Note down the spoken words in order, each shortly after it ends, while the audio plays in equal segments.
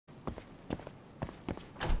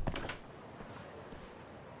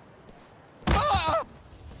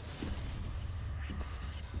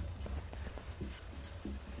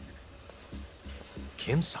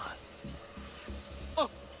Kim-san.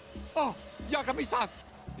 Oh, Yagami-san!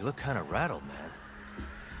 You look kind of rattled, man.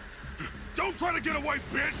 Don't try to get away,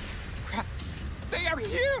 bitch! Crap! They are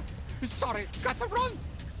here! Sorry, got to run!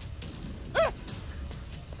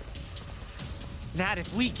 Not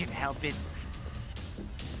if we can help it.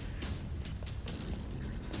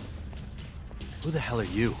 Who the hell are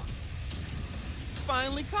you?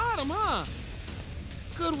 Finally caught him, huh?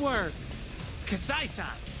 Good work. Kasai-san!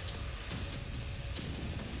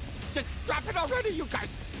 Just drop it already, you guys!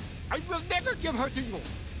 I will never give her to you!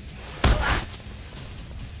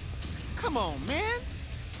 Come on, man.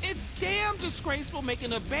 It's damn disgraceful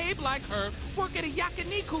making a babe like her work at a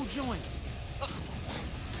yakiniku joint.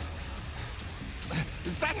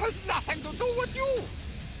 That has nothing to do with you!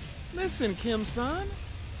 Listen, Kim-san,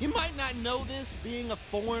 you might not know this being a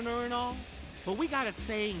foreigner and all, but we got a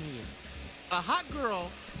saying here. A hot girl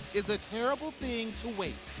is a terrible thing to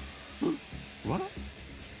waste. What?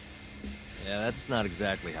 Yeah, that's not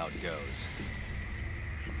exactly how it goes.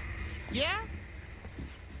 Yeah?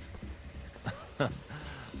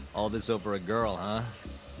 All this over a girl, huh?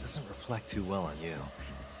 Doesn't reflect too well on you.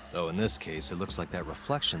 Though in this case, it looks like that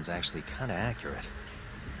reflection's actually kinda accurate.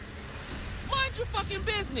 Mind your fucking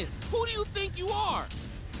business! Who do you think you are?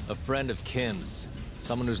 A friend of Kim's.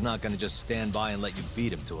 Someone who's not gonna just stand by and let you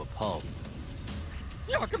beat him to a pulp.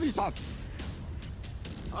 Yagami-san!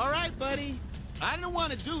 All right, buddy. I didn't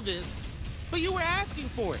want to do this, but you were asking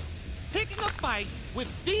for it. Picking a fight with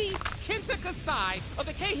the Kenta Kasai of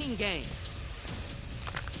the Keihin gang.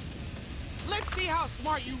 Let's see how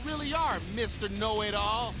smart you really are, Mr.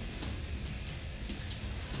 Know-It-All.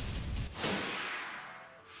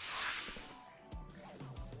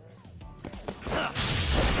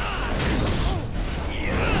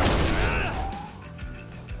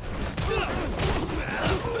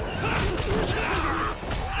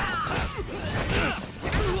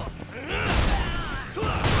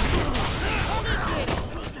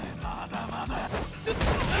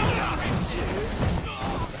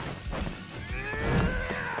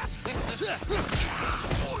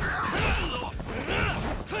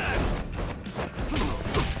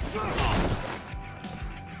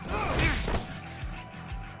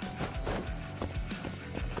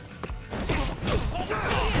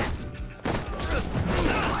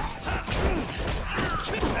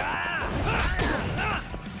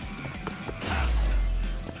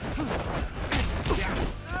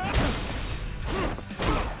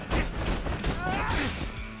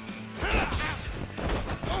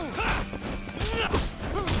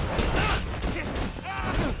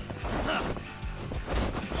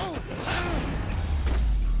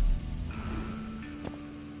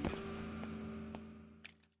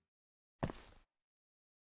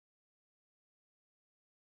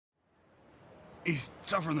 He's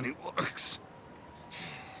tougher than he looks.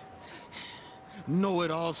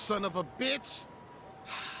 Know-It-All son of a bitch.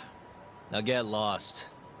 Now get lost.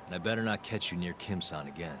 And I better not catch you near Kim-san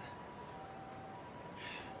again.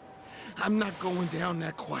 I'm not going down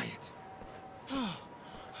that quiet.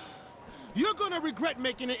 You're gonna regret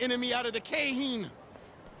making an enemy out of the Keihin.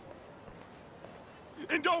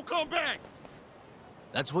 And don't come back!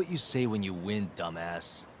 That's what you say when you win,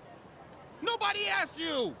 dumbass. Nobody asked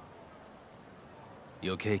you!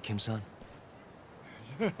 You okay, Kim-san?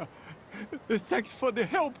 Thanks for the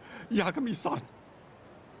help, Yagami-san.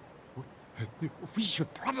 We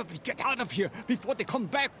should probably get out of here before they come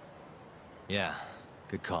back. Yeah,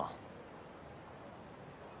 good call.